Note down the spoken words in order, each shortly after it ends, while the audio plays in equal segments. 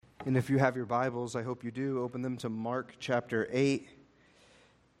And if you have your Bibles, I hope you do, open them to Mark chapter 8.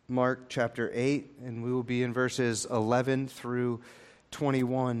 Mark chapter 8, and we will be in verses 11 through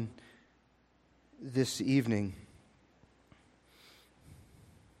 21 this evening.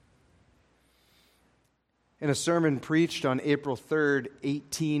 In a sermon preached on April 3rd,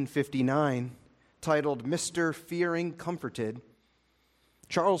 1859, titled Mr. Fearing Comforted,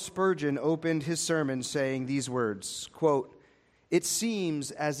 Charles Spurgeon opened his sermon saying these words, quote, "It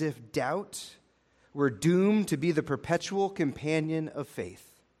seems as if doubt were doomed to be the perpetual companion of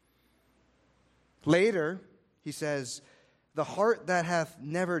faith." Later, he says, "The heart that hath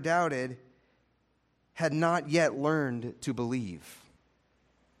never doubted had not yet learned to believe."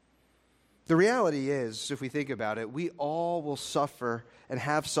 The reality is, if we think about it, we all will suffer and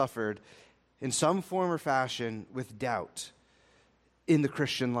have suffered in some form or fashion with doubt in the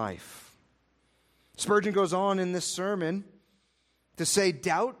Christian life. Spurgeon goes on in this sermon to say,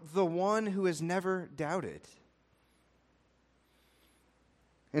 doubt the one who has never doubted.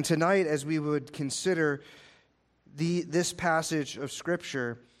 And tonight, as we would consider this passage of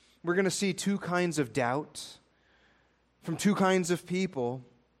Scripture, we're going to see two kinds of doubt from two kinds of people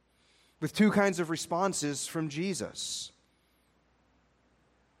with two kinds of responses from Jesus.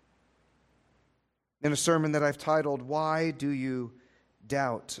 In a sermon that I've titled, "Why Do You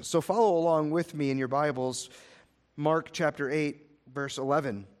Doubt?" So follow along with me in your Bibles, Mark chapter 8, verse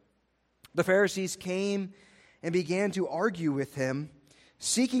 11. "The Pharisees came and began to argue with him,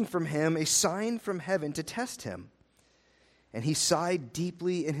 seeking from him a sign from heaven to test him. And he sighed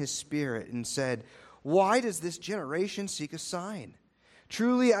deeply in his spirit and said, 'Why does this generation seek a sign?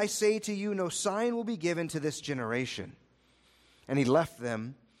 Truly I say to you, no sign will be given to this generation.' And he left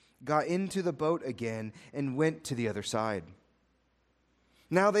them, got into the boat again, and went to the other side.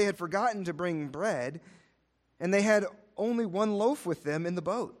 Now they had forgotten to bring bread, and they had only one loaf with them in the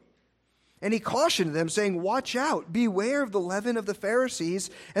boat. And he cautioned them, saying, 'Watch out, beware of the leaven of the Pharisees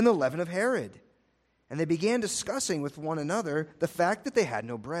and the leaven of Herod.' And they began discussing with one another the fact that they had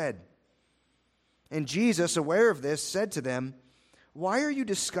no bread. And Jesus, aware of this, said to them, 'Why are you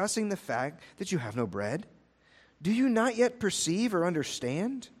discussing the fact that you have no bread? Do you not yet perceive or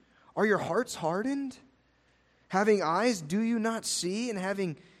understand? Are your hearts hardened? Having eyes, do you not see? And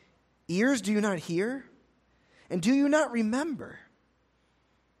having ears, do you not hear? And do you not remember?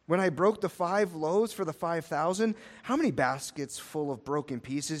 When I broke the 5 loaves for the 5,000, how many baskets full of broken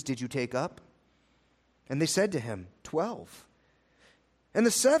pieces did you take up?' And they said to him, 12. And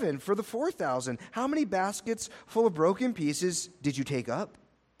the 7 for the 4,000, how many baskets full of broken pieces did you take up?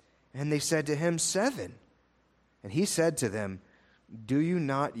 And they said to him, 7. And he said to them, 'Do you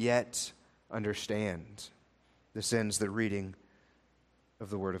not yet understand?'" This ends the reading of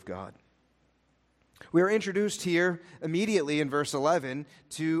the Word of God. We are introduced here immediately in verse 11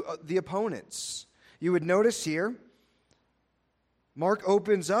 to the opponents. You would notice here, Mark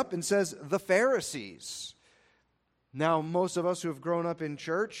opens up and says, "the Pharisees." Now, most of us who have grown up in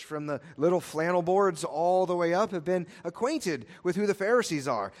church, from the little flannel boards all the way up, have been acquainted with who the Pharisees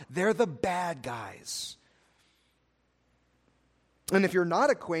are. They're the bad guys. And if you're not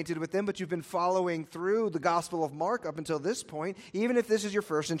acquainted with them, but you've been following through the Gospel of Mark up until this point, even if this is your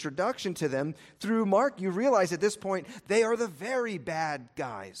first introduction to them through Mark, you realize at this point they are the very bad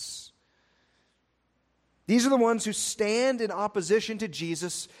guys. These are the ones who stand in opposition to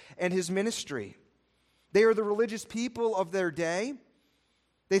Jesus and his ministry. They are the religious people of their day.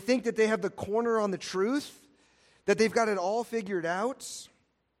 They think that they have the corner on the truth, that they've got it all figured out.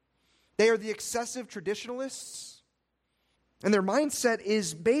 They are the excessive traditionalists. And their mindset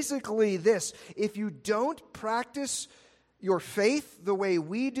is basically this: if you don't practice your faith the way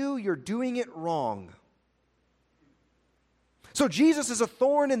we do, you're doing it wrong. So Jesus is a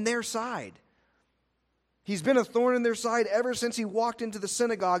thorn in their side. He's been a thorn in their side ever since he walked into the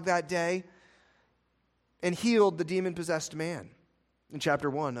synagogue that day and healed the demon-possessed man in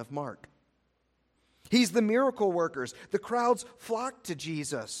chapter 1 of Mark. He's the miracle workers. The crowds flock to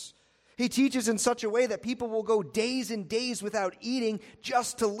Jesus. He teaches in such a way that people will go days and days without eating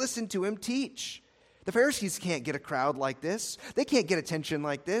just to listen to him teach. The Pharisees can't get a crowd like this. They can't get attention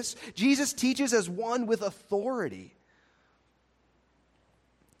like this. Jesus teaches as one with authority.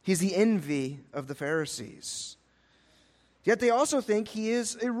 He's the envy of the Pharisees. Yet they also think he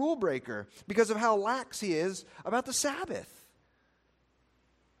is a rule breaker because of how lax he is about the Sabbath.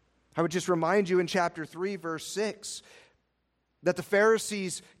 I would just remind you in chapter 3, verse 6, that the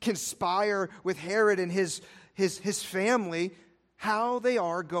Pharisees conspire with Herod and his family how they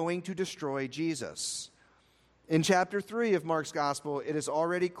are going to destroy Jesus. In chapter 3 of Mark's gospel, it is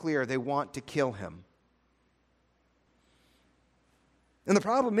already clear they want to kill him. And the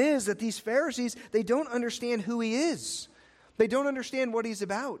problem is that these Pharisees, they don't understand who he is. They don't understand what he's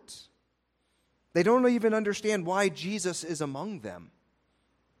about. They don't even understand why Jesus is among them.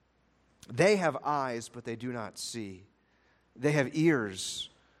 They have eyes, but they do not see. They have ears,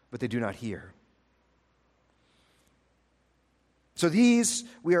 but they do not hear. So these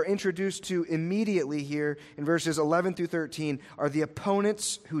we are introduced to immediately here in verses 11 through 13 are the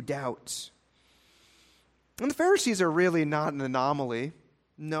opponents who doubt. And the Pharisees are really not an anomaly.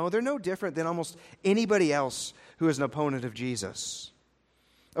 No, they're no different than almost anybody else who is an opponent of Jesus.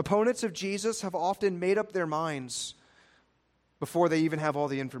 Opponents of Jesus have often made up their minds before they even have all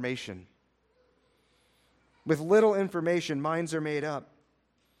the information. With little information, minds are made up.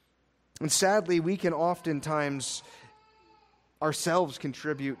 And sadly, we can oftentimes ourselves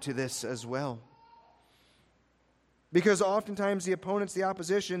contribute to this as well. Because oftentimes the opponents, the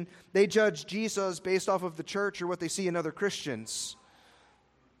opposition, they judge Jesus based off of the church or what they see in other Christians.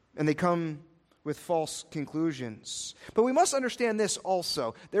 And they come with false conclusions. But we must understand this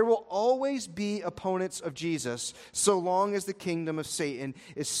also. There will always be opponents of Jesus so long as the kingdom of Satan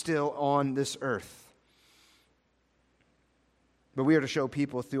is still on this earth. But we are to show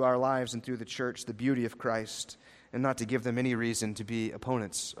people through our lives and through the church the beauty of Christ and not to give them any reason to be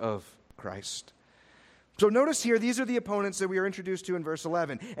opponents of Christ. So notice here, these are the opponents that we are introduced to in verse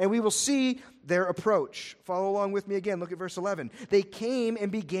 11. And we will see their approach. Follow along with me again. Look at verse 11. They came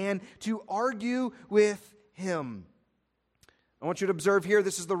and began to argue with him. I want you to observe here,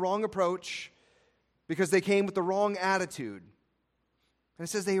 this is the wrong approach because they came with the wrong attitude. And it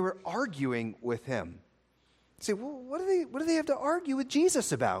says they were arguing with him. You say, well, what do they have to argue with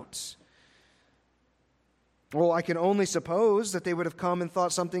Jesus about? Well, I can only suppose that they would have come and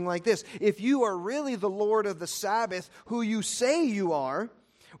thought something like this. If you are really the Lord of the Sabbath, who you say you are,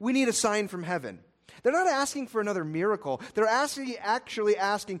 we need a sign from heaven. They're not asking for another miracle. They're actually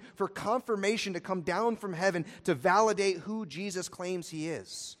asking for confirmation to come down from heaven to validate who Jesus claims he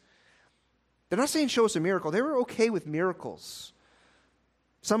is. They're not saying show us a miracle. They were okay with miracles.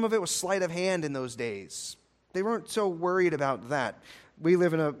 Some of it was sleight of hand in those days. They weren't so worried about that. We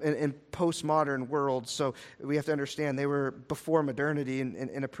live in a postmodern world, so we have to understand they were before modernity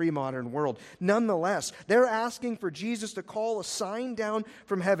in a pre-modern world. Nonetheless, they're asking for Jesus to call a sign down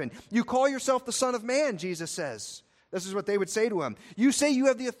from heaven. You call yourself the Son of Man, Jesus says. This is what they would say to him. You say you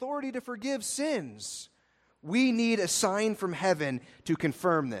have the authority to forgive sins. We need a sign from heaven to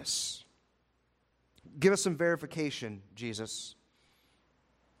confirm this. Give us some verification, Jesus.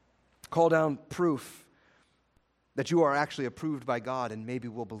 Call down proof that you are actually approved by God, and maybe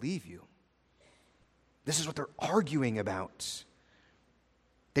we'll believe you. This is what they're arguing about.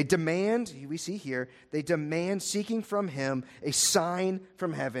 They demand, we see here, they demand seeking from him a sign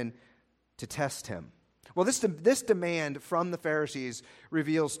from heaven to test him. Well, this demand from the Pharisees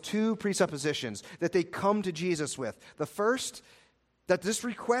reveals two presuppositions that they come to Jesus with. The first, that this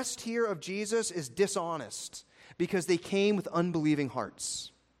request here of Jesus is dishonest because they came with unbelieving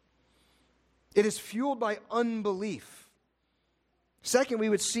hearts. It is fueled by unbelief. Second, we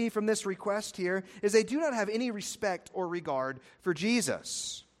would see from this request here is they do not have any respect or regard for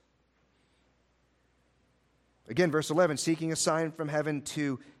Jesus. Again, verse 11, seeking a sign from heaven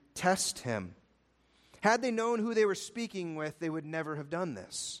to test him. Had they known who they were speaking with, they would never have done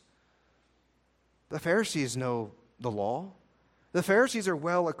this. The Pharisees know the law. The Pharisees are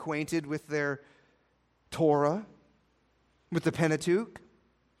well acquainted with their Torah, with the Pentateuch.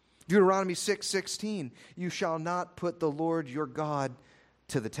 Deuteronomy 6:16, you shall not put the Lord your God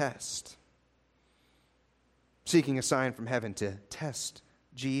to the test. Seeking a sign from heaven to test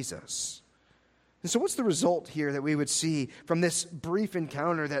Jesus. And so what's the result here that we would see from this brief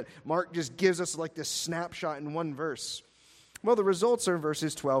encounter that Mark just gives us like this snapshot in one verse? Well, the results are in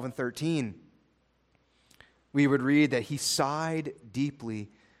verses 12 and 13. We would read that he sighed deeply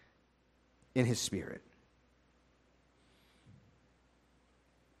in his spirit.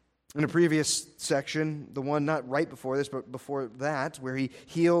 In a previous section, the one not right before this, but before that, where he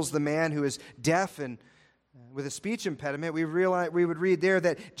heals the man who is deaf and with a speech impediment, we would read there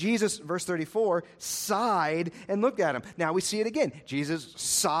that Jesus, verse 34, sighed and looked at him. Now we see it again. Jesus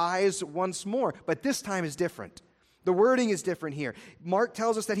sighs once more, but this time is different. The wording is different here. Mark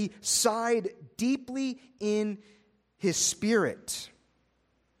tells us that he sighed deeply in his spirit.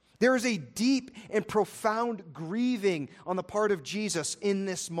 There is a deep and profound grieving on the part of Jesus in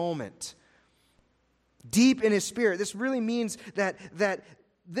this moment. Deep in his spirit. This really means that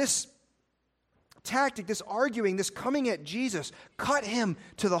this tactic, this arguing, this coming at Jesus, cut him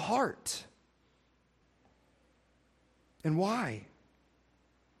to the heart. And why?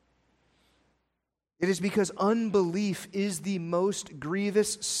 It is because unbelief is the most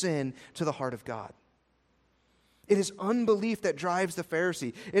grievous sin to the heart of God. It is unbelief that drives the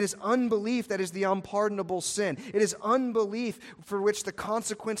Pharisee. It is unbelief that is the unpardonable sin. It is unbelief for which the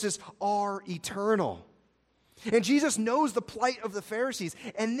consequences are eternal. And Jesus knows the plight of the Pharisees,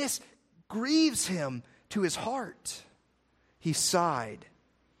 and this grieves him to his heart. He sighed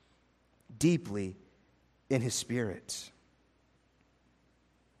deeply in his spirit.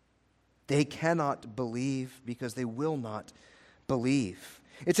 They cannot believe because they will not believe.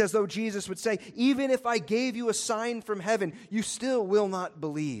 It's as though Jesus would say, even if I gave you a sign from heaven, you still will not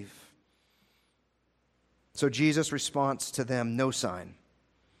believe. So Jesus' response to them, no sign.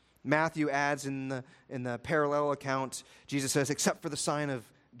 Matthew adds in the parallel account, Jesus says, except for the sign of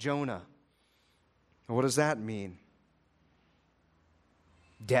Jonah. What does that mean?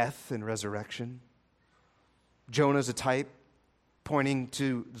 Death and resurrection. Jonah's a type pointing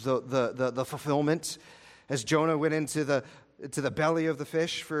to the fulfillment. As Jonah went into the belly of the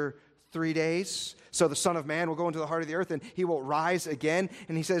fish for 3 days, so the Son of Man will go into the heart of the earth and he will rise again.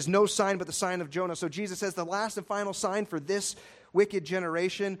 And he says, no sign but the sign of Jonah. So Jesus says the last and final sign for this wicked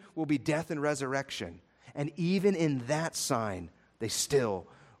generation will be death and resurrection. And even in that sign, they still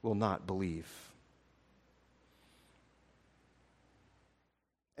will not believe.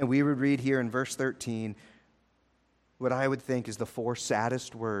 And we would read here in verse 13 what I would think is the 4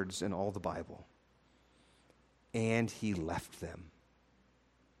 saddest words in all the Bible. And he left them.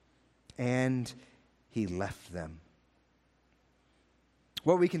 And he left them.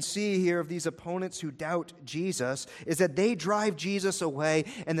 What we can see here of these opponents who doubt Jesus is that they drive Jesus away,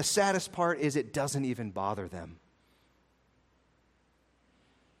 and the saddest part is it doesn't even bother them.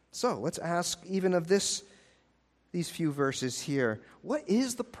 So let's ask even of these few verses here, what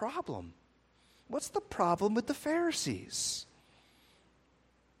is the problem? What's the problem with the Pharisees?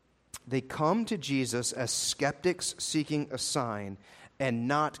 They come to Jesus as skeptics seeking a sign and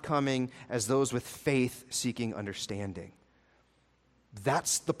not coming as those with faith seeking understanding.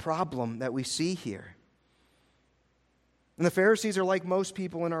 That's the problem that we see here. And the Pharisees are like most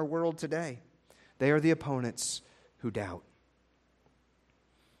people in our world today. They are the opponents who doubt.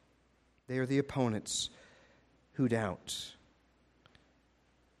 They are the opponents who doubt.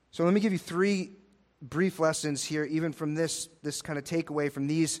 So let me give you 3 brief lessons here, even from this kind of takeaway from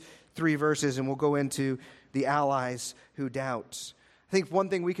these 3 verses, and we'll go into the allies who doubt. I think one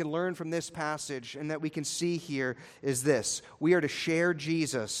thing we can learn from this passage and that we can see here is this. We are to share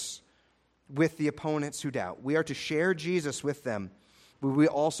Jesus with the opponents who doubt. We are to share Jesus with them, but we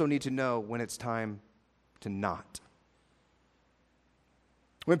also need to know when it's time to not.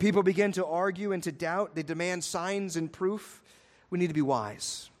 When people begin to argue and to doubt, they demand signs and proof. We need to be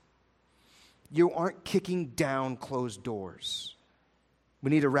wise. You aren't kicking down closed doors.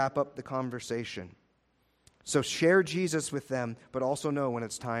 We need to wrap up the conversation. So share Jesus with them, but also know when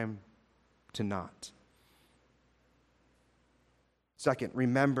it's time to not. Second,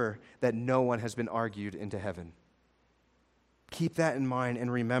 remember that no one has been argued into heaven. Keep that in mind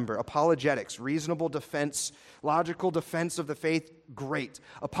and remember. Apologetics, reasonable defense, logical defense of the faith, great.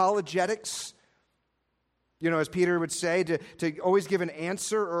 Apologetics, as Peter would say, to always give an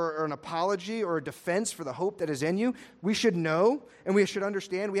answer or an apology or a defense for the hope that is in you. We should know and we should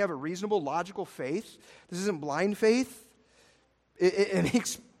understand we have a reasonable, logical faith. This isn't blind faith. It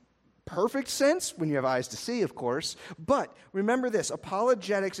makes perfect sense when you have eyes to see, of course. But remember this,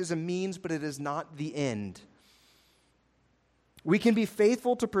 apologetics is a means, but it is not the end. We can be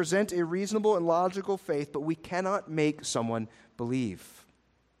faithful to present a reasonable and logical faith, but we cannot make someone believe.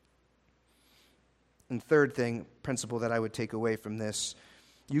 And third principle that I would take away from this,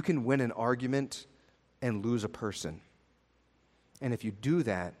 you can win an argument and lose a person. And if you do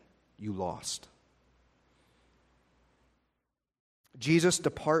that, you lost. Jesus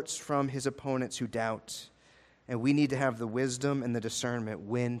departs from his opponents who doubt, and we need to have the wisdom and the discernment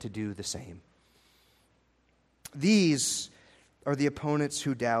when to do the same. These are the opponents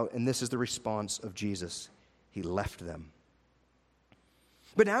who doubt, and this is the response of Jesus. He left them.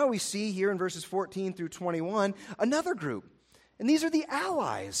 But now we see here in verses 14 through 21 another group, and these are the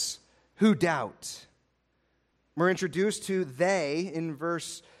allies who doubt. We're introduced to they in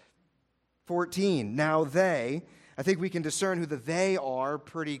verse 14. Now they, I think we can discern who the they are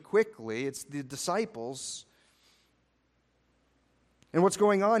pretty quickly. It's the disciples. And what's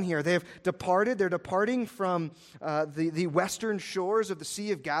going on here? They have departed. They're departing from the western shores of the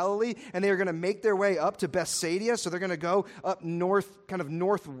Sea of Galilee, and they are going to make their way up to Bethsaida. So they're going to go up north, kind of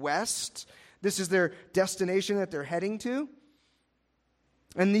northwest. This is their destination that they're heading to.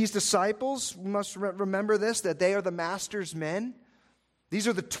 And these disciples must remember this, that they are the master's men. These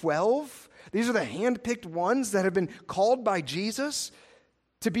are the 12. These are the handpicked ones that have been called by Jesus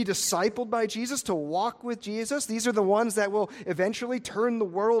to be discipled by Jesus, to walk with Jesus. These are the ones that will eventually turn the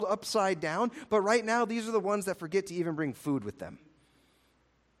world upside down. But right now, these are the ones that forget to even bring food with them.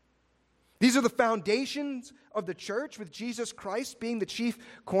 These are the foundations of the church, with Jesus Christ being the chief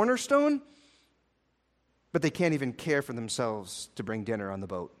cornerstone. But they can't even care for themselves to bring dinner on the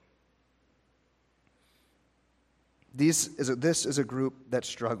boat. This is a group that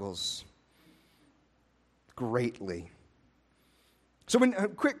struggles greatly. So a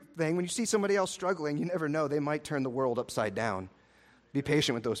quick thing, when you see somebody else struggling, you never know, they might turn the world upside down. Be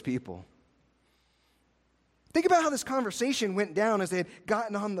patient with those people. Think about how this conversation went down as they had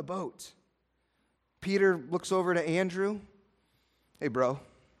gotten on the boat. Peter looks over to Andrew. Hey, bro, I'm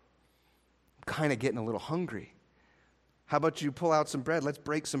kind of getting a little hungry. How about you pull out some bread? Let's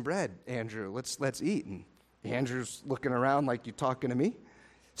break some bread, Andrew. Let's eat. And Andrew's looking around like, you talking to me?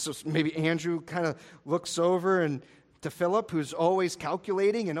 So maybe Andrew kind of looks over and to Philip, who's always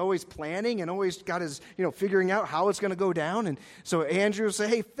calculating and always planning and always got his, figuring out how it's going to go down. And so Andrew will say,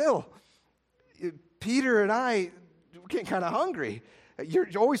 hey, Phil, Peter and I are getting kind of hungry. You're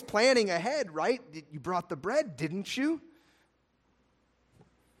always planning ahead, right? You brought the bread, didn't you?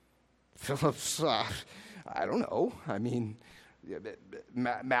 Philip's, I don't know. I mean,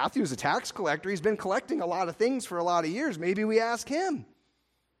 Matthew's a tax collector. He's been collecting a lot of things for a lot of years. Maybe we ask him.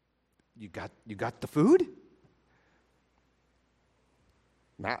 You got the food?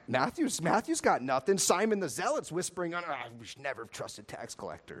 Matthew's got nothing. Simon the Zealot's whispering on, we should never have trusted tax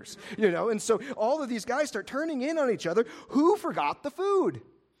collectors. And so all of these guys start turning in on each other. Who forgot the food?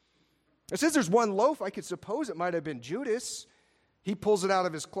 It says there's one loaf. I could suppose it might have been Judas. He pulls it out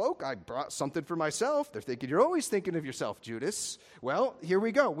of his cloak. I brought something for myself. They're thinking, you're always thinking of yourself, Judas. Well, here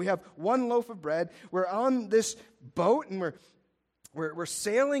we go. We have one loaf of bread. We're on this boat, and we're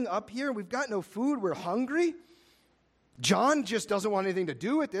sailing up here. We've got no food. We're hungry. John just doesn't want anything to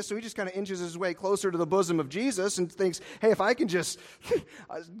do with this, so he just kind of inches his way closer to the bosom of Jesus and thinks, hey, if I can just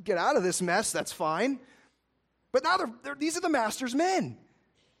get out of this mess, that's fine. But now these are the master's men.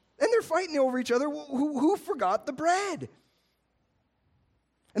 And they're fighting over each other. Who forgot the bread?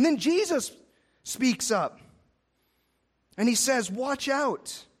 And then Jesus speaks up. And he says, watch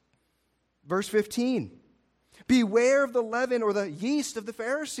out. Verse 15. Beware of the leaven or the yeast of the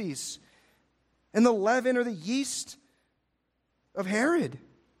Pharisees, and the leaven or the yeast of Herod.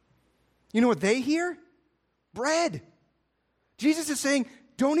 You know what they hear? Bread. Jesus is saying,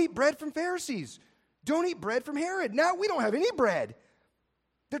 don't eat bread from Pharisees. Don't eat bread from Herod. Now we don't have any bread.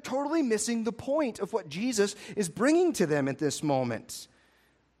 They're totally missing the point of what Jesus is bringing to them at this moment.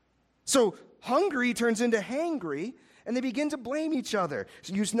 So hungry turns into hangry, and they begin to blame each other.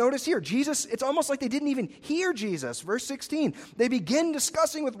 So you notice here, Jesus, it's almost like they didn't even hear Jesus. Verse 16, they begin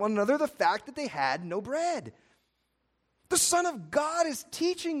discussing with one another the fact that they had no bread. The Son of God is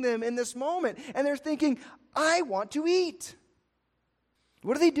teaching them in this moment, and they're thinking, I want to eat.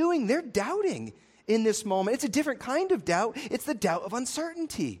 What are they doing? They're doubting in this moment. It's a different kind of doubt. It's the doubt of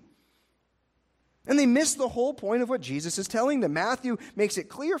uncertainty. And they miss the whole point of what Jesus is telling them. Matthew makes it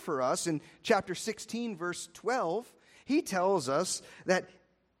clear for us in chapter 16, verse 12. He tells us that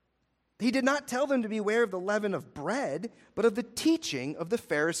he did not tell them to beware of the leaven of bread, but of the teaching of the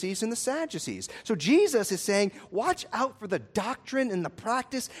Pharisees and the Sadducees. So Jesus is saying, watch out for the doctrine and the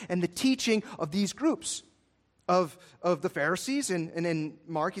practice and the teaching of these groups, of the Pharisees, and in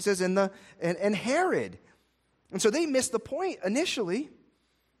Mark he says, and Herod. And so they missed the point initially.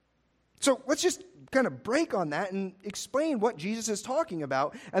 So let's just kind of break on that and explain what Jesus is talking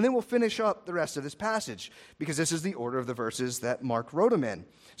about, and then we'll finish up the rest of this passage, because this is the order of the verses that Mark wrote them in.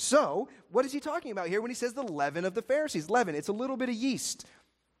 So, what is he talking about here when he says the leaven of the Pharisees? Leaven, it's a little bit of yeast.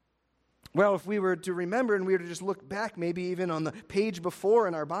 Well, if we were to remember and we were to just look back, maybe even on the page before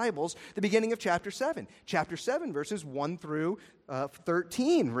in our Bibles, the beginning of chapter 7. Chapter 7, verses 1 through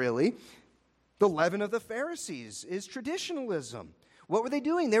 13, really. The leaven of the Pharisees is traditionalism. What were they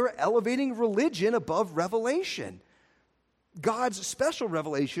doing? They were elevating religion above revelation, God's special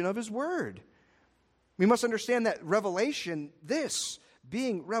revelation of his word. We must understand that revelation, this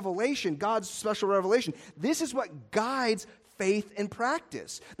being revelation, God's special revelation, this is what guides faith and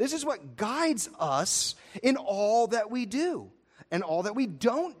practice. This is what guides us in all that we do and all that we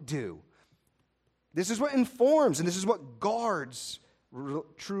don't do. This is what informs and this is what guards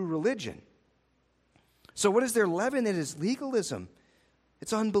true religion. So what is their leaven? It is legalism.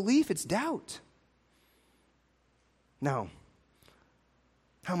 It's unbelief. It's doubt. Now,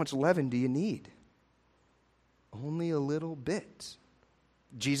 how much leaven do you need? Only a little bit.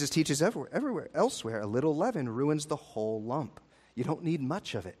 Jesus teaches everywhere, elsewhere, a little leaven ruins the whole lump. You don't need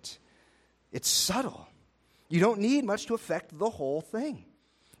much of it. It's subtle. You don't need much to affect the whole thing.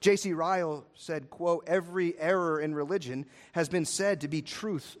 J.C. Ryle said, quote, "Every error in religion has been said to be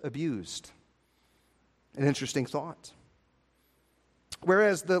truth abused." An interesting thought.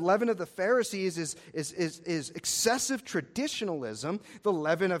 Whereas the leaven of the Pharisees is excessive traditionalism, the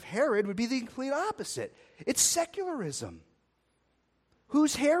leaven of Herod would be the complete opposite. It's secularism.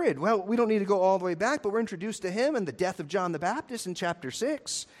 Who's Herod? Well, we don't need to go all the way back, but we're introduced to him in the death of John the Baptist in chapter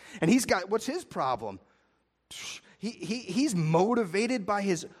 6. And what's his problem? He's motivated by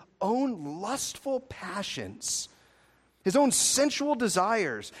his own lustful passions, his own sensual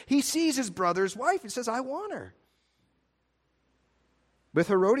desires. He sees his brother's wife and says, I want her. With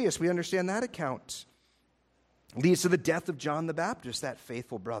Herodias, we understand that account. Leads to the death of John the Baptist, that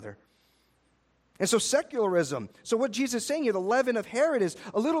faithful brother. And so secularism. So what Jesus is saying here, the leaven of Herod is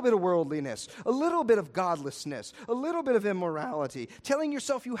a little bit of worldliness, a little bit of godlessness, a little bit of immorality, telling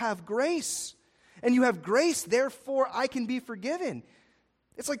yourself you have grace. And you have grace, therefore I can be forgiven.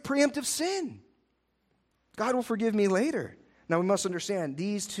 It's like preemptive sin. God will forgive me later. Now we must understand,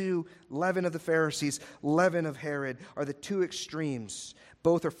 these two, leaven of the Pharisees, leaven of Herod, are the two extremes.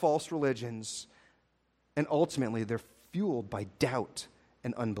 Both are false religions. And ultimately, they're fueled by doubt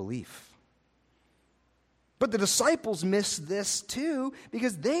and unbelief. But the disciples miss this too,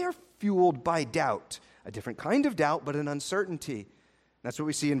 because they are fueled by doubt. A different kind of doubt, but an uncertainty. That's what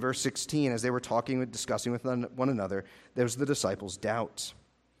we see in verse 16. As they were discussing with one another, there's the disciples' doubt.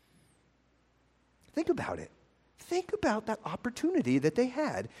 Think about it. Think about that opportunity that they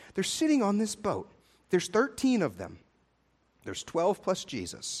had. They're sitting on this boat. There's 13 of them. There's 12 plus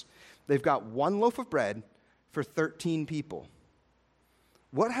Jesus. They've got one loaf of bread for 13 people.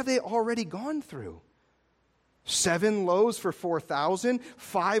 What have they already gone through? 7 loaves for 4,000,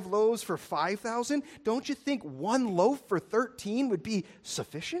 5 loaves for 5,000. Don't you think one loaf for 13 would be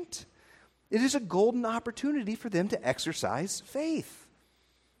sufficient? It is a golden opportunity for them to exercise faith.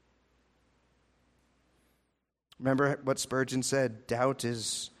 Remember what Spurgeon said, doubt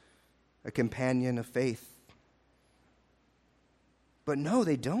is a companion of faith. But no,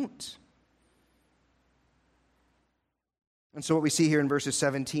 they don't. And so what we see here in verses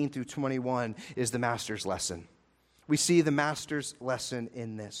 17 through 21 is the master's lesson. We see the master's lesson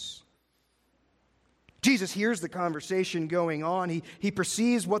in this. Jesus hears the conversation going on. He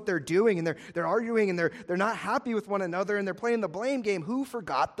perceives what they're doing, and they're arguing, and they're not happy with one another, and they're playing the blame game. Who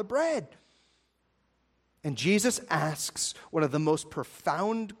forgot the bread? And Jesus asks one of the most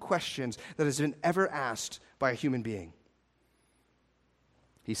profound questions that has been ever asked by a human being.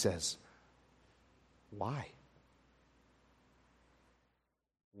 He says, why?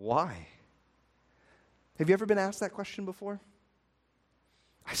 Why? Have you ever been asked that question before?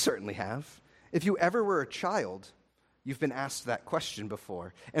 I certainly have. If you ever were a child, you've been asked that question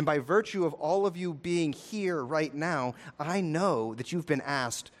before. And by virtue of all of you being here right now, I know that you've been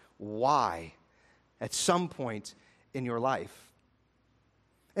asked why at some point in your life.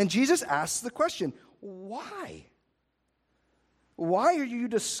 And Jesus asks the question, why? Why are you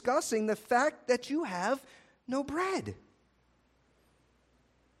discussing the fact that you have no bread?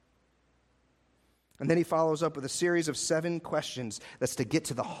 And then he follows up with a series of 7 questions that's to get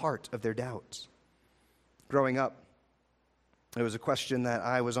to the heart of their doubts. Growing up, it was a question that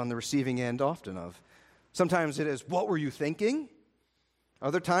I was on the receiving end often of. Sometimes it is, what were you thinking?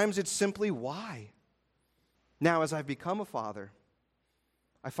 Other times it's simply, why? Now, as I've become a father,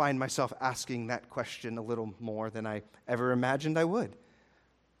 I find myself asking that question a little more than I ever imagined I would.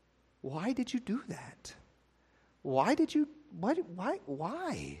 Why did you do that? Why? I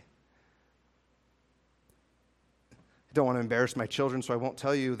don't want to embarrass my children, so I won't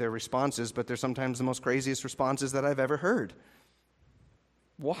tell you their responses, but they're sometimes the most craziest responses that I've ever heard.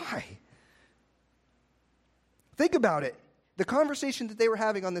 Why? Think about it. The conversation that they were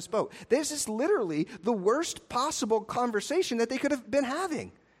having on this boat. This is literally the worst possible conversation that they could have been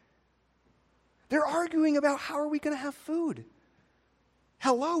having. They're arguing about how are we going to have food.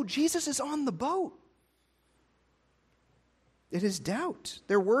 Hello, Jesus is on the boat. It is doubt.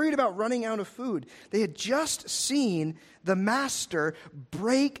 They're worried about running out of food. They had just seen the master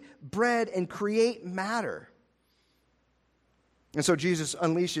break bread and create matter. And so Jesus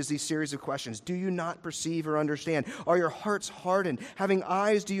unleashes these series of questions. Do you not perceive or understand? Are your hearts hardened? Having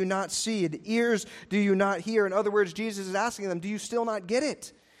eyes, do you not see? And ears, do you not hear? In other words, Jesus is asking them, do you still not get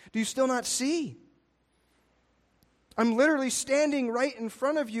it? Do you still not see? I'm literally standing right in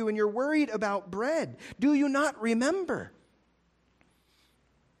front of you and you're worried about bread. Do you not remember?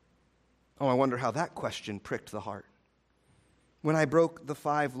 Oh, I wonder how that question pricked the heart. When I broke the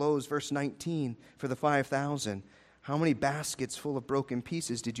 5 loaves, verse 19, for the 5,000, how many baskets full of broken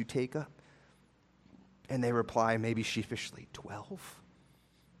pieces did you take up? And they reply, maybe sheepishly, 12.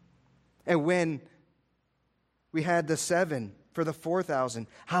 And when we had the 7 for the 4,000,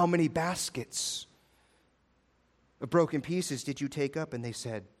 how many baskets of broken pieces did you take up? And they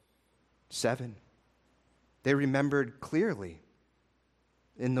said, 7. They remembered clearly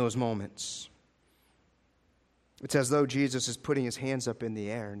in those moments. It's as though Jesus is putting his hands up in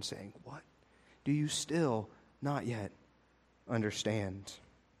the air and saying, what? Do you still not yet understand?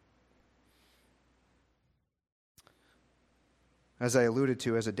 As I alluded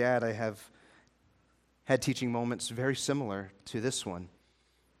to, as a dad, I have had teaching moments very similar to this one.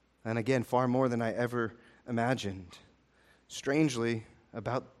 And again, far more than I ever imagined. Strangely,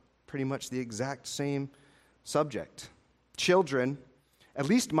 about pretty much the exact same subject. Children, at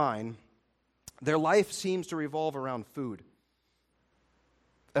least mine, their life seems to revolve around food.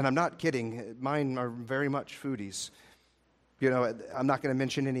 And I'm not kidding. Mine are very much foodies. You know, I'm not going to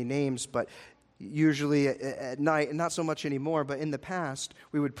mention any names, but usually at night, and not so much anymore, but in the past,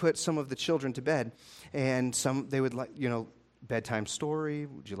 we would put some of the children to bed, and they would like, bedtime story.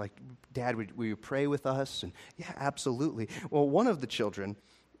 Would you like, Dad, will you pray with us? And yeah, absolutely. Well, one of the children,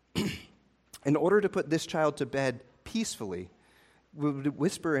 in order to put this child to bed peacefully, we would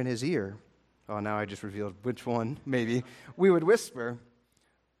whisper in his ear. Oh, now I just revealed which one, maybe. We would whisper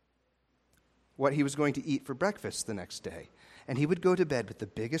what he was going to eat for breakfast the next day. And he would go to bed with the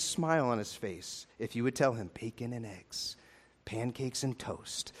biggest smile on his face if you would tell him bacon and eggs, pancakes and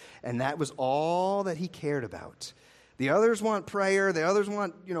toast. And that was all that he cared about. The others want prayer. The others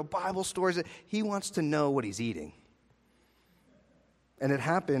want, Bible stories. He wants to know what he's eating. And it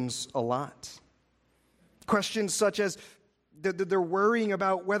happens a lot. Questions such as, they're worrying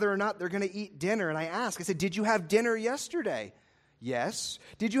about whether or not they're going to eat dinner. And I said, did you have dinner yesterday? Yes.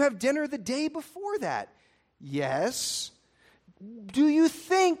 Did you have dinner the day before that? Yes. Do you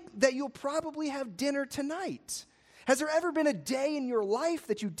think that you'll probably have dinner tonight? Has there ever been a day in your life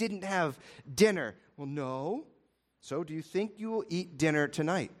that you didn't have dinner? Well, no. So do you think you will eat dinner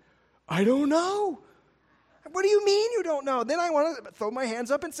tonight? I don't know. What do you mean you don't know? Then I want to throw my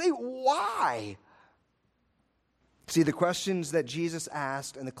hands up and say, why? See, the questions that Jesus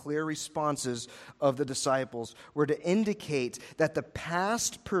asked and the clear responses of the disciples were to indicate that the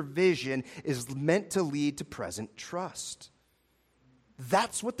past provision is meant to lead to present trust.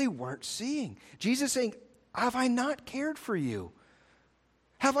 That's what they weren't seeing. Jesus saying, have I not cared for you?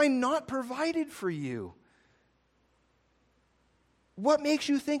 Have I not provided for you? What makes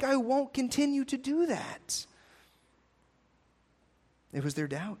you think I won't continue to do that? It was their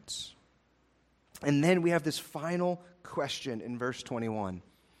doubts. And then we have this final question in verse 21.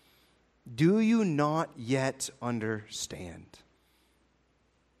 Do you not yet understand?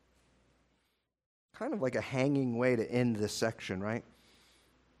 Kind of like a hanging way to end this section, right?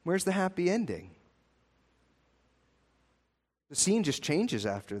 Where's the happy ending? The scene just changes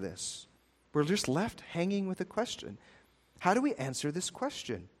after this. We're just left hanging with a question. How do we answer this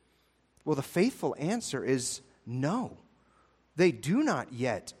question? Well, the faithful answer is no. They do not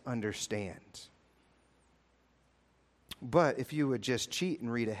yet understand. But if you would just cheat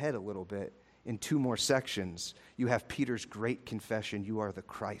and read ahead a little bit, in 2 more sections, you have Peter's great confession, you are the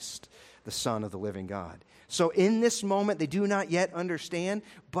Christ, the Son of the living God. So in this moment, they do not yet understand,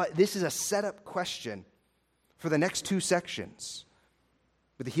 but this is a setup question for the next 2 sections,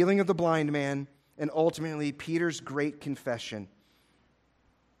 with the healing of the blind man and ultimately Peter's great confession.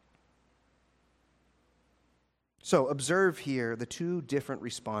 So observe here the 2 different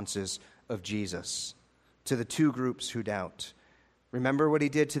responses of Jesus to the 2 groups who doubt. Remember what he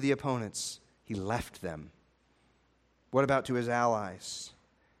did to the opponents. He left them. What about to his allies?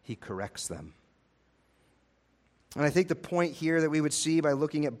 He corrects them. And I think the point here that we would see by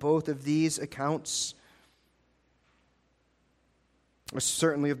looking at both of these accounts was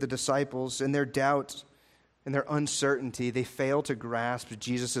certainly of the disciples. In their doubt and their uncertainty, they fail to grasp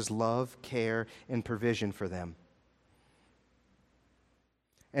Jesus' love, care, and provision for them.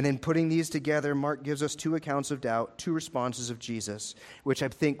 And in putting these together, Mark gives us 2 accounts of doubt, 2 responses of Jesus, which I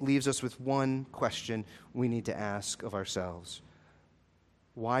think leaves us with one question we need to ask of ourselves.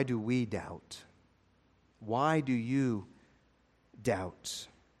 Why do we doubt? Why do you doubt?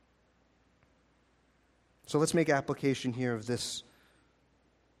 So let's make application here of this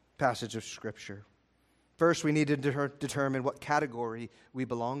passage of Scripture. First, we need to determine what category we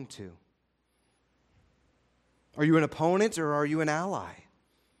belong to. Are you an opponent or are you an ally?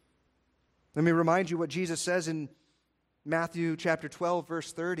 Let me remind you what Jesus says in Matthew chapter 12,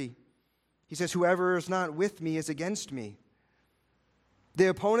 verse 30. He says, whoever is not with me is against me. The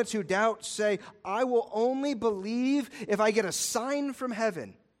opponents who doubt say, I will only believe if I get a sign from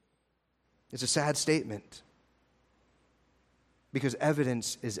heaven. It's a sad statement because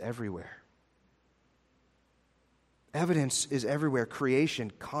evidence is everywhere. Evidence is everywhere.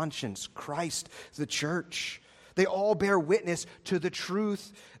 Creation, conscience, Christ, the church. They all bear witness to the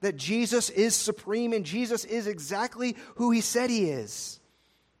truth that Jesus is supreme and Jesus is exactly who he said he is.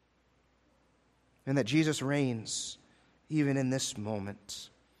 And that Jesus reigns even in this moment.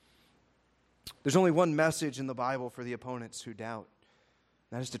 There's only one message in the Bible for the opponents who doubt.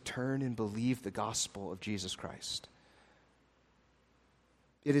 That is to turn and believe the gospel of Jesus Christ.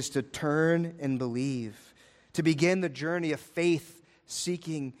 It is to turn and believe, to begin the journey of faith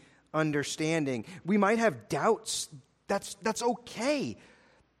seeking understanding. We might have doubts. That's okay.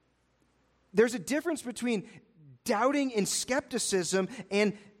 There's a difference between doubting and skepticism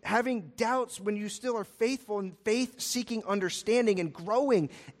and having doubts when you still are faithful and faith seeking understanding and growing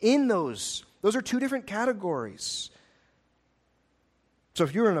in those. Those are two different categories. So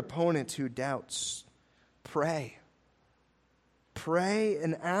if you're an opponent who doubts, pray. Pray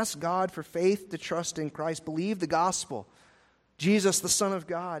and ask God for faith to trust in Christ. Believe the gospel. Jesus, the Son of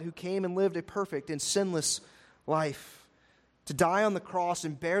God, who came and lived a perfect and sinless life to die on the cross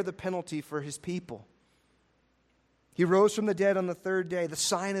and bear the penalty for his people. He rose from the dead on the third day, the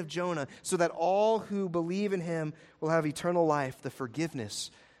sign of Jonah, so that all who believe in him will have eternal life, the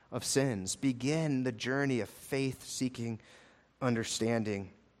forgiveness of sins. Begin the journey of faith-seeking understanding.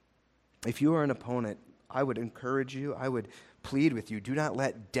 If you are an opponent, I would encourage you, I would plead with you, do not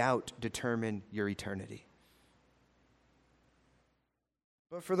let doubt determine your eternity.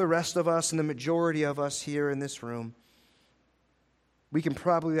 But for the rest of us and the majority of us here in this room, we can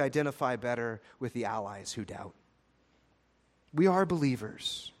probably identify better with the allies who doubt. We are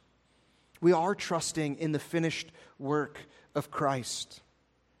believers. We are trusting in the finished work of Christ.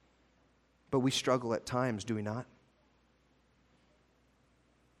 But we struggle at times, do we not?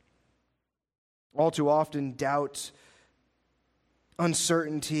 All too often, doubt,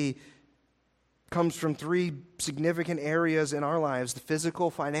 uncertainty comes from three significant areas in our lives: the physical,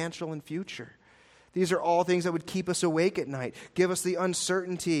 financial, and future. These are all things that would keep us awake at night, give us the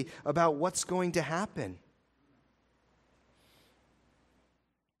uncertainty about what's going to happen.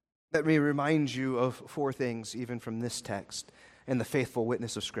 Let me remind you of four things, even from this text and the faithful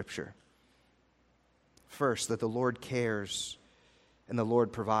witness of Scripture. First, that the Lord cares and the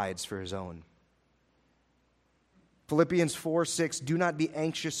Lord provides for his own. Philippians 4:6, do not be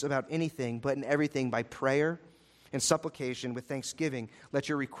anxious about anything, but in everything by prayer and supplication with thanksgiving, let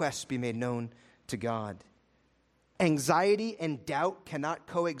your requests be made known to God. Anxiety and doubt cannot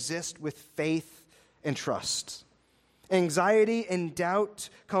coexist with faith and trust. Anxiety and doubt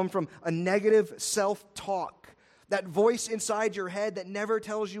come from a negative self-talk. That voice inside your head that never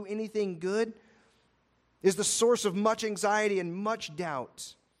tells you anything good is the source of much anxiety and much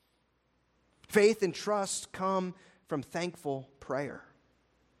doubt. Faith and trust come from thankful prayer.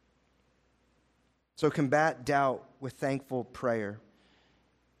 So combat doubt with thankful prayer.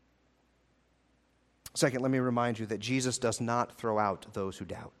 Second, let me remind you that Jesus does not throw out those who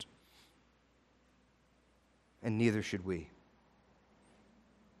doubt. And neither should we.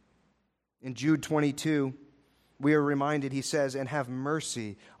 In Jude 22, we are reminded, he says, and have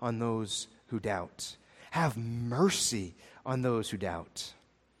mercy on those who doubt. Have mercy on those who doubt.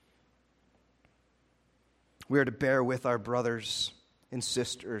 We are to bear with our brothers and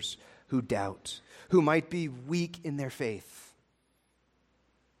sisters who doubt, who might be weak in their faith.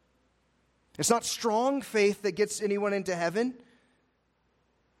 It's not strong faith that gets anyone into heaven.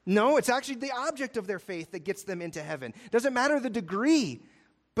 No, it's actually the object of their faith that gets them into heaven. It doesn't matter the degree,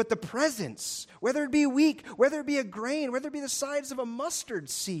 but the presence, whether it be weak, whether it be a grain, whether it be the size of a mustard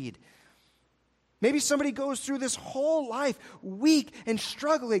seed. Maybe somebody goes through this whole life weak and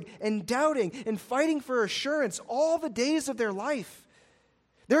struggling and doubting and fighting for assurance all the days of their life.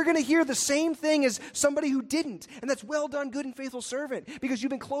 They're going to hear the same thing as somebody who didn't. And that's well done, good and faithful servant, because you've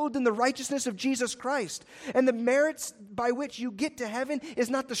been clothed in the righteousness of Jesus Christ. And the merits by which you get to heaven is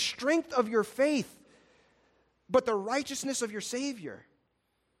not the strength of your faith, but the righteousness of your Savior.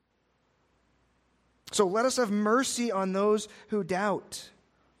 So let us have mercy on those who doubt.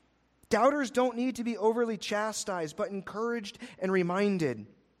 Doubters don't need to be overly chastised, but encouraged and reminded.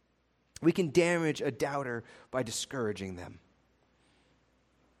 We can damage a doubter by discouraging them.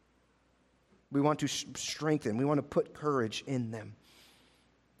 We want to strengthen. We want to put courage in them.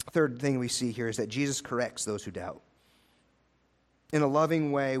 Third thing we see here is that Jesus corrects those who doubt. In a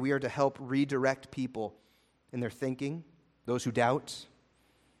loving way, we are to help redirect people in their thinking, those who doubt.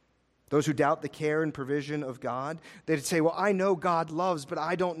 Those who doubt the care and provision of God. They'd say, well, I know God loves, but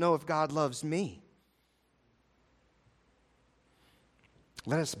I don't know if God loves me.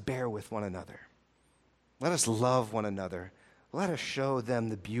 Let us bear with one another. Let us love one another. Let us show them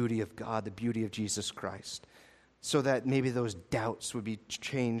the beauty of God, the beauty of Jesus Christ, so that maybe those doubts would be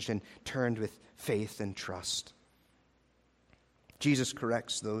changed and turned with faith and trust. Jesus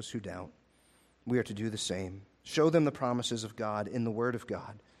corrects those who doubt. We are to do the same. Show them the promises of God in the Word of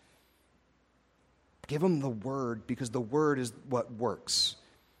God. Give them the Word, because the Word is what works.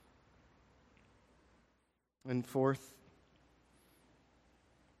 And fourth,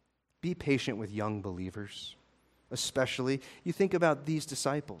 be patient with young believers. Especially, you think about these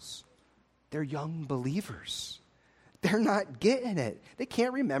disciples. They're young believers. They're not getting it. They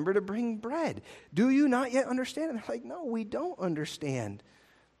can't remember to bring bread. Do you not yet understand? And they're like, no, we don't understand.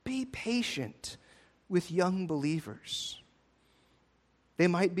 Be patient with young believers. They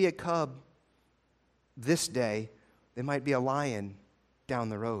might be a cub this day. They might be a lion down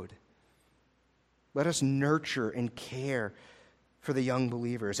the road. Let us nurture and care for the young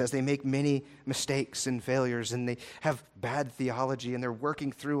believers as they make many mistakes and failures and they have bad theology and they're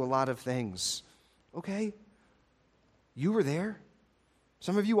working through a lot of things. Okay? You were there.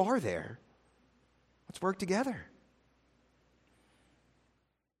 Some of you are there. Let's work together.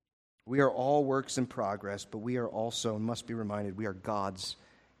 We are all works in progress, but we are also, and must be reminded, we are God's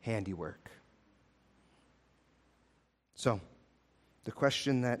handiwork. So, the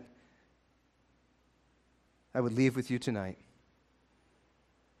question that I would leave with you tonight,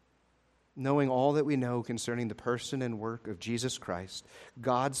 knowing all that we know concerning the person and work of Jesus Christ,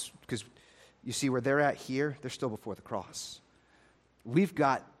 God's, because you see where they're at here, they're still before the cross. We've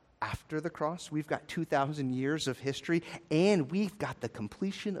got after the cross, we've got 2,000 years of history, and we've got the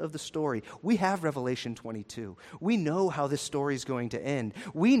completion of the story. We have Revelation 22. We know how this story is going to end.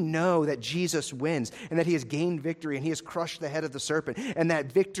 We know that Jesus wins and that he has gained victory and he has crushed the head of the serpent, and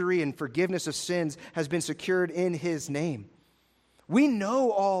that victory and forgiveness of sins has been secured in his name. We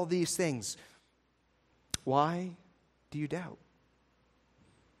know all these things. Why do you doubt?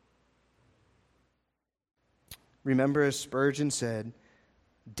 Remember, as Spurgeon said,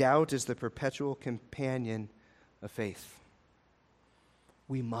 doubt is the perpetual companion of faith.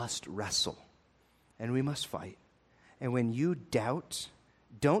 We must wrestle and we must fight. And when you doubt,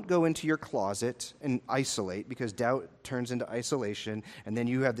 don't go into your closet and isolate, because doubt turns into isolation, and then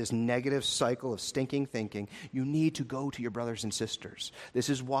you have this negative cycle of stinking thinking. You need to go to your brothers and sisters. This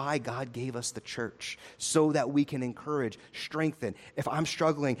is why God gave us the church, so that we can encourage, strengthen. If I'm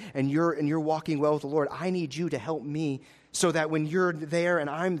struggling and you're walking well with the Lord, I need you to help me, so that when you're there and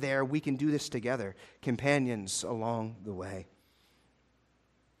I'm there, we can do this together, companions along the way.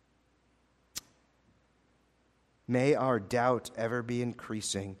 May our doubt ever be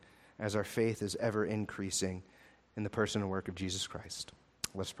increasing as our faith is ever increasing in the person and work of Jesus Christ.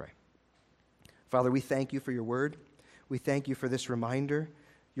 Let's pray. Father, we thank you for your word. We thank you for this reminder,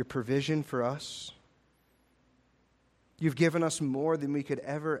 your provision for us. You've given us more than we could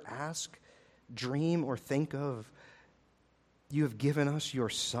ever ask, dream, or think of. You have given us your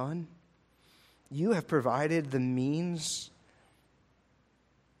Son. You have provided the means.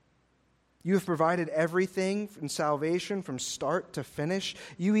 You have provided everything in salvation from start to finish.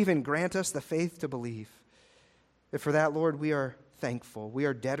 You even grant us the faith to believe. And for that, Lord, we are thankful. We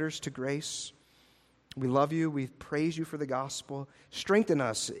are debtors to grace. We love you. We praise you for the gospel. Strengthen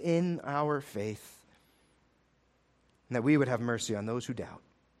us in our faith, and that we would have mercy on those who doubt.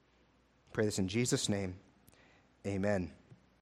 Pray this in Jesus' name. Amen.